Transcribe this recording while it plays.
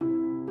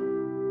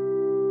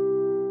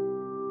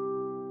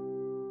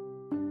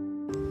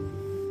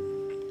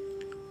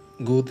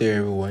Good day,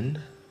 everyone.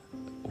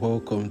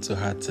 Welcome to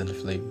Hearts and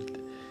Flamed.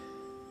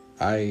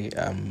 I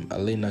am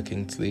Alena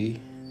Kingsley,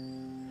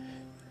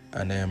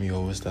 and I am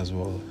your host as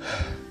well.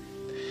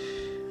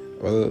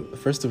 Well,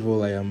 first of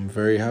all, I am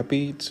very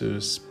happy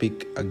to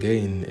speak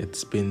again.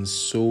 It's been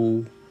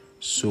so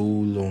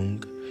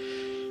long.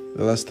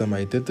 The last time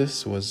I did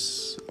this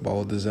was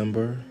about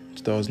December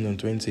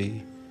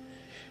 2020.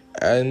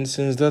 And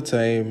since that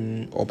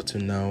time up to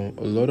now,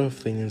 a lot of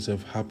things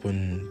have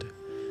happened.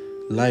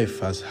 Life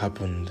has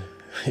happened.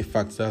 In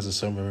fact, that's the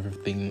sum of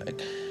everything.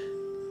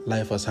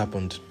 Life has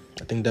happened.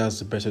 I think that's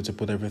the best way to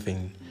put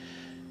everything.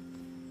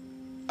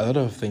 A lot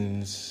of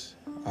things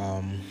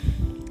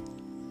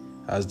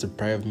has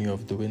deprived me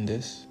of doing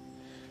this.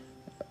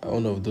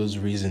 One of those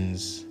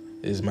reasons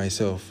is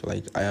myself.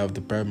 I have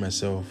deprived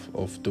myself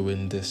of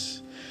doing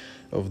this,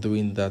 of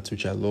doing that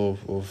which I love,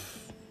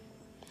 of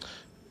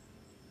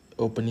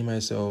opening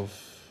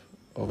myself,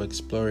 of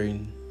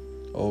exploring,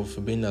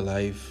 of being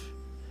alive.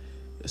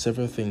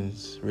 Several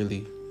things,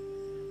 really.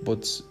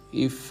 But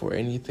if for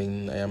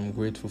anything, I am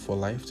grateful for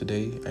life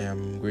today. I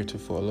am grateful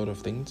for a lot of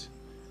things.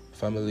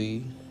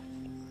 Family.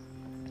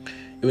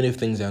 Even if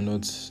things are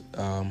not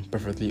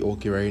perfectly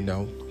okay right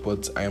now.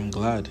 But I am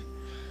glad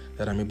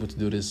that I'm able to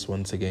do this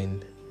once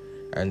again.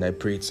 And I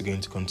pray it's going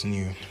to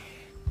continue.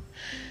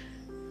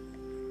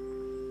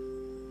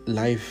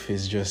 Life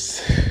is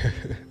just...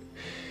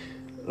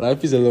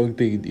 life is a long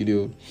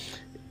thing,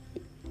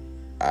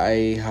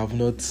 I have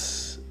not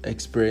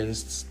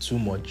experienced too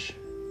much,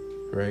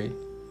 right?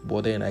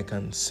 But then I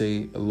can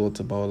say a lot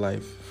about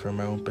life from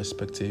my own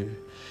perspective.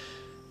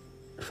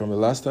 From the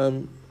last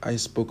time I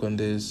spoke on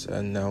this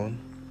and now,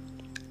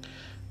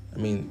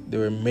 there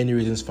were many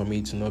reasons for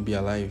me to not be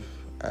alive,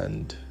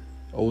 and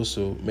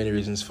also many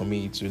reasons for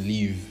me to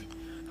leave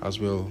as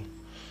well.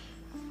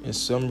 In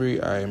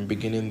summary, I am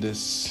beginning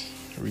this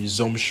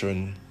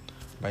resumption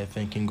by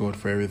thanking God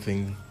for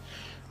everything.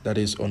 That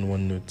is on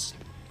one note.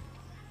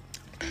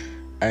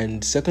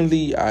 And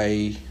secondly,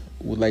 I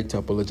would like to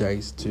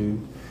apologize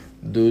to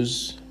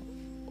those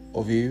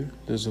of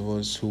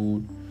us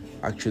who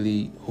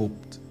actually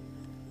hoped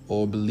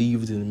or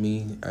believed in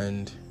me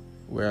and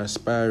were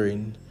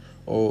aspiring,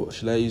 or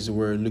should I use the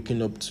word,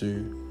 looking up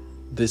to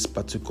this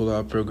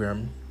particular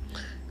program,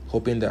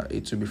 hoping that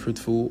it will be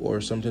fruitful or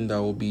something that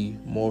will be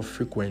more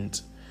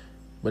frequent.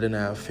 But then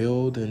I have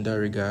failed in that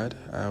regard.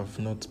 I have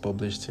not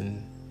published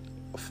in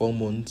 4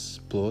 months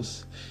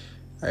plus,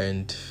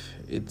 and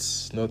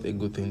it's not a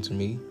good thing to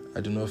me.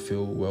 I do not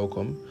feel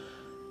welcome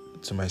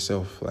to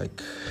myself.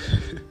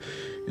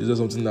 It's not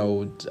something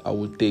I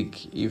would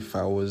take if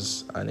I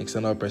was an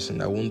external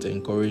person. I wouldn't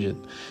encourage it.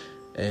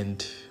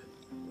 And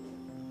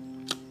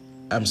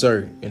I'm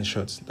sorry, in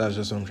short. That's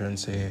just what I'm trying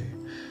to say.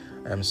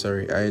 I'm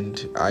sorry.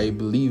 And I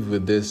believe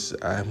with this,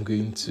 I'm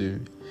going to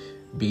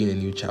begin a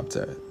new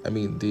chapter.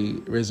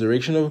 The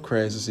resurrection of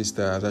Christ,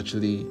 sister, has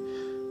actually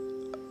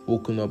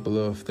woken up a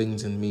lot of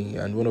things in me.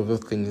 And one of those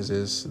things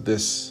is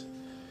this.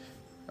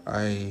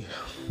 I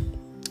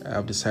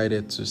have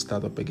decided to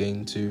start up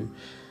again, to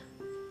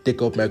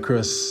take up my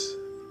cross,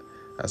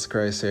 as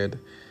Christ said.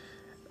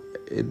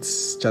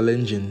 It's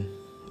challenging.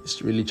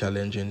 It's really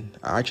challenging.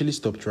 I actually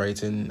stopped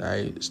writing.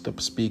 I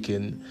stopped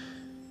speaking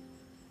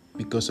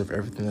because of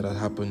everything that had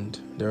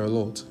happened. There are a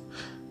lot.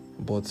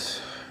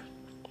 But,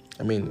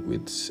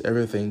 with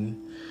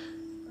everything,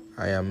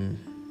 I'm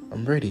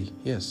ready.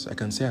 Yes, I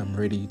can say I'm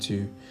ready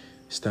to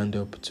stand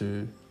up,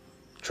 to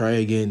try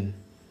again.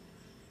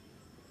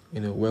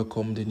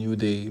 Welcome the new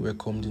day,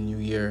 welcome the new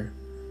year.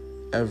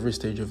 Every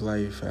stage of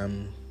life,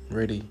 I'm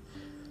ready.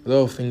 A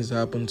lot of things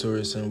happen to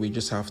us, and we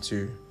just have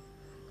to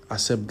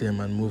accept them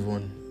and move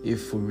on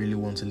if we really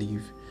want to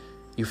live.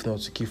 If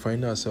not, to keep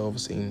finding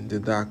ourselves in the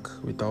dark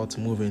without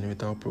moving,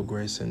 without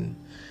progressing.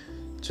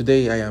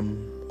 Today, I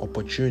am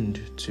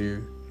opportuned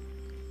to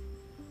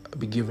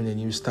be given a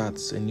new start,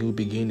 a new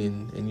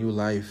beginning, a new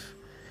life,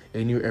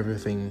 a new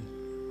everything.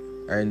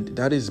 And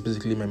that is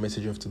basically my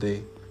message of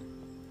today.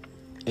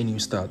 A new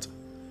start,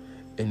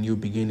 a new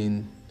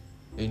beginning,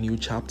 a new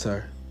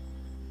chapter.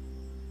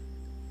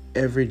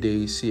 Every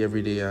day, see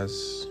every day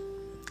as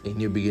a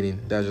new beginning.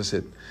 That's just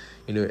it.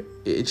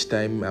 Each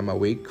time I'm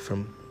awake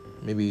from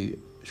maybe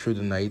through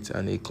the night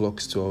and it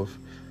clocks 12,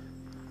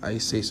 I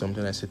say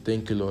something. I say,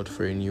 thank you, Lord,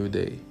 for a new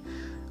day.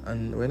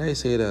 And when I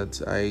say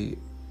that, I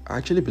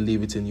actually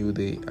believe it's a new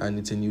day and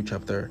it's a new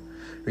chapter.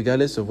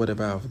 Regardless of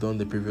whatever I've done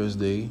the previous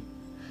day,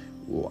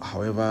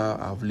 however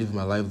I've lived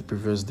my life the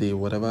previous day,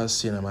 whatever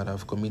sin I might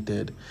have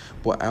committed.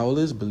 But I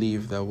always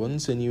believe that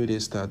once a new day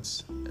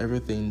starts,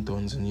 everything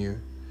turns new.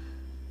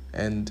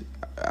 And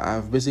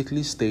I've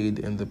basically stayed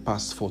in the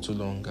past for too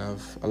long.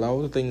 I've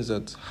allowed the things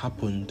that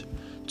happened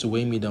to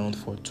weigh me down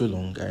for too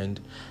long. And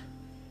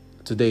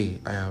today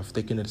I have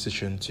taken a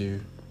decision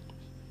to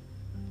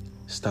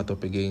start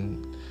up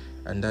again.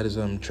 And that is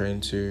what I'm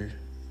trying to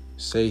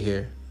say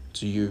here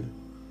to you.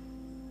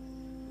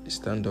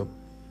 Stand up,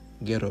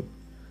 get up,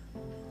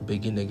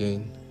 begin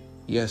again.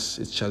 Yes,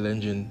 it's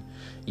challenging.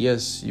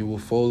 Yes, you will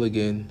fall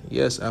again.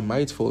 Yes, I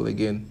might fall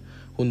again.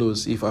 Who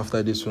knows if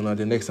after this one or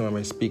the next time I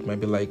might speak might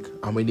be like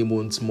how many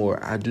months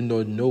more? I do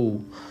not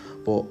know.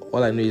 But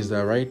all I know is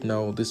that right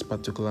now, this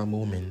particular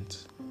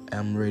moment,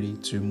 I'm ready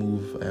to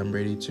move. I'm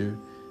ready to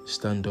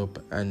stand up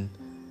and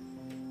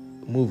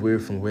move away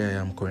from where I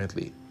am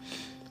currently.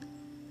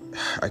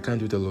 I can't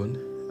do it alone.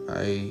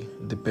 I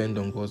depend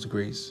on God's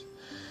grace,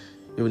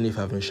 even if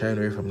I've been shying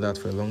away from that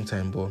for a long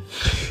time. But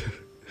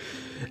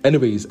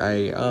anyways,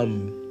 I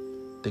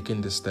am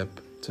taking this step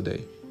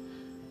today,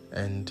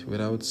 and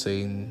without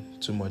saying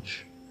too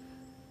much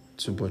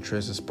to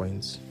buttress this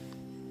point,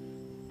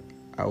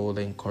 I will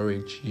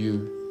encourage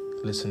you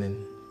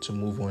listening to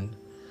move on,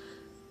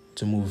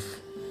 to move,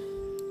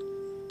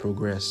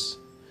 progress,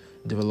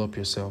 develop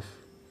yourself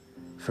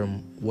from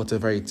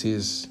whatever it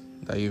is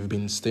that you've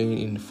been staying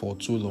in for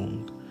too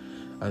long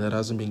and that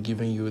hasn't been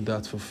giving you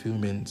that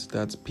fulfillment,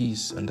 that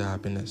peace and that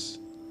happiness,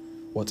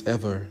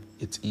 whatever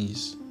it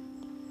is.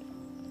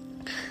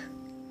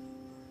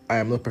 I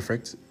am not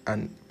perfect,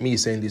 and me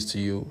saying this to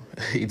you,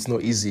 it's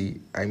not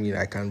easy. I mean,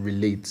 I can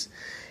relate.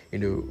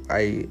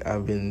 I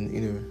have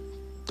been,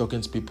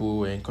 talking to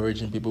people,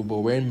 encouraging people, but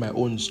when my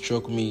own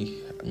struck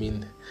me,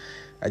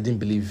 I didn't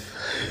believe.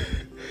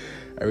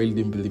 I really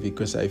didn't believe it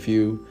because I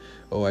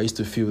used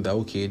to feel that,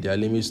 okay, there are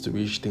limits to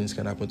which things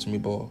can happen to me,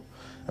 but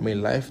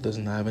life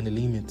doesn't have any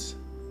limits.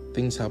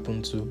 Things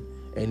happen to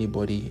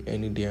anybody,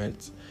 any day,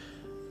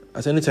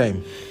 at any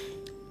time.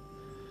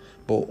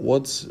 But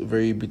what's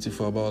very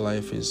beautiful about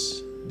life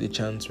is the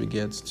chance we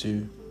get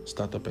to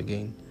start up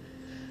again.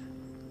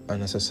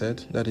 And as I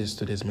said, that is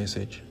today's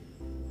message.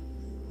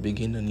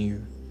 Begin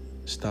anew.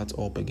 Start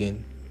up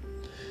again.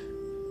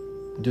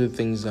 Do the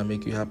things that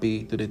make you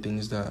happy. Do the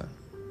things that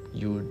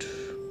you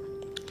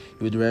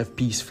would derive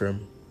peace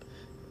from.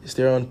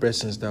 Stay around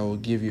persons that will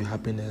give you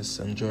happiness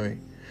and joy.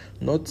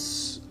 Not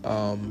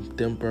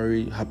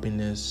temporary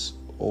happiness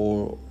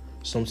or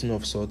something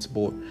of sorts,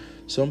 but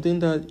something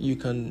that you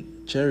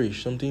can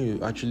cherish, something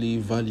you actually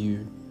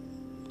value,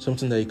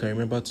 something that you can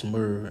remember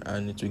tomorrow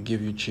and it will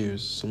give you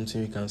chills,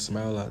 something you can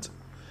smile at.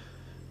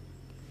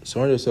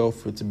 Surround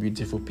yourself with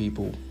beautiful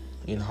people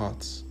in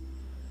hearts,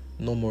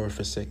 no more of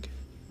a sec.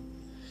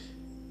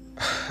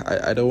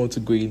 I don't want to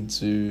go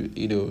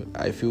into,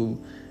 I feel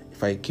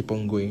if I keep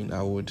on going,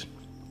 I'll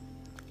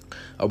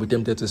be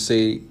tempted to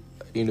say,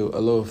 a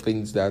lot of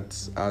things that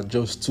are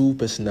just too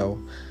personal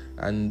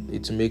and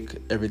it will make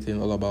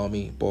everything all about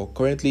me. But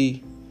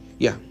currently,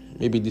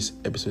 maybe this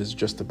episode is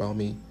just about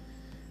me.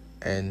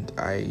 And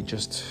I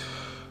just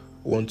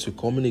want to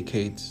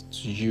communicate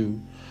to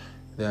you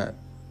that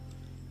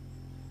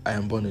I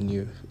am born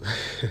anew.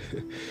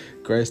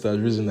 Christ has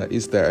risen at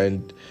Easter,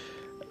 and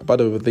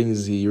part of the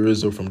things he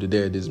rose up from the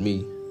dead is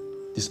me,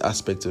 this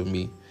aspect of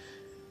me.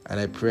 And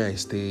I pray I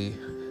stay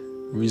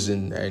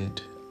risen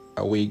and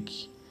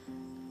awake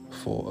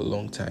for a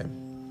long time,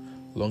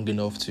 long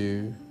enough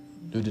to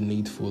do the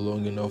needful,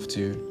 long enough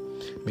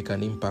to make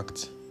an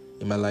impact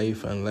in my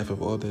life and life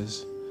of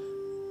others.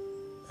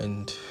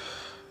 And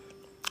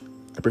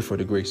I pray for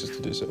the graces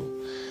to do so.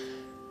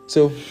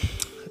 So,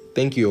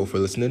 thank you all for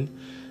listening.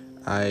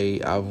 I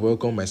have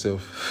welcomed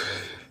myself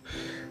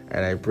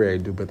and I pray I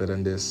do better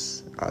than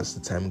this as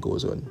the time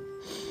goes on.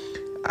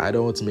 I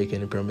don't want to make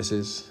any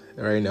promises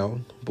right now,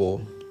 but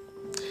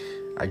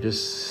I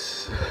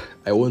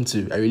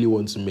really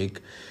want to make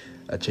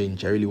a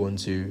change. I really want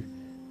to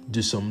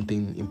do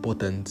something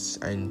important,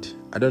 and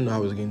I don't know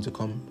how it's going to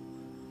come,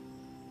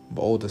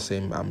 but all the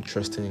same, I'm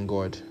trusting in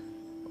God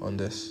on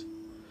this.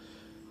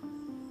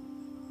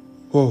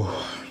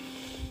 Oh,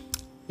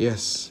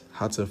 yes,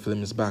 Hearts of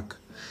Flame is back,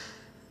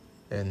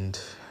 and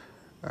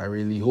I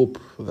really hope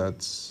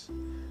that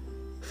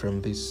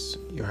from this,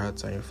 your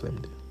hearts are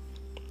inflamed.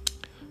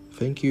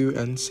 Thank you,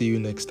 and see you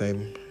next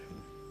time.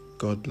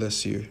 God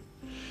bless you.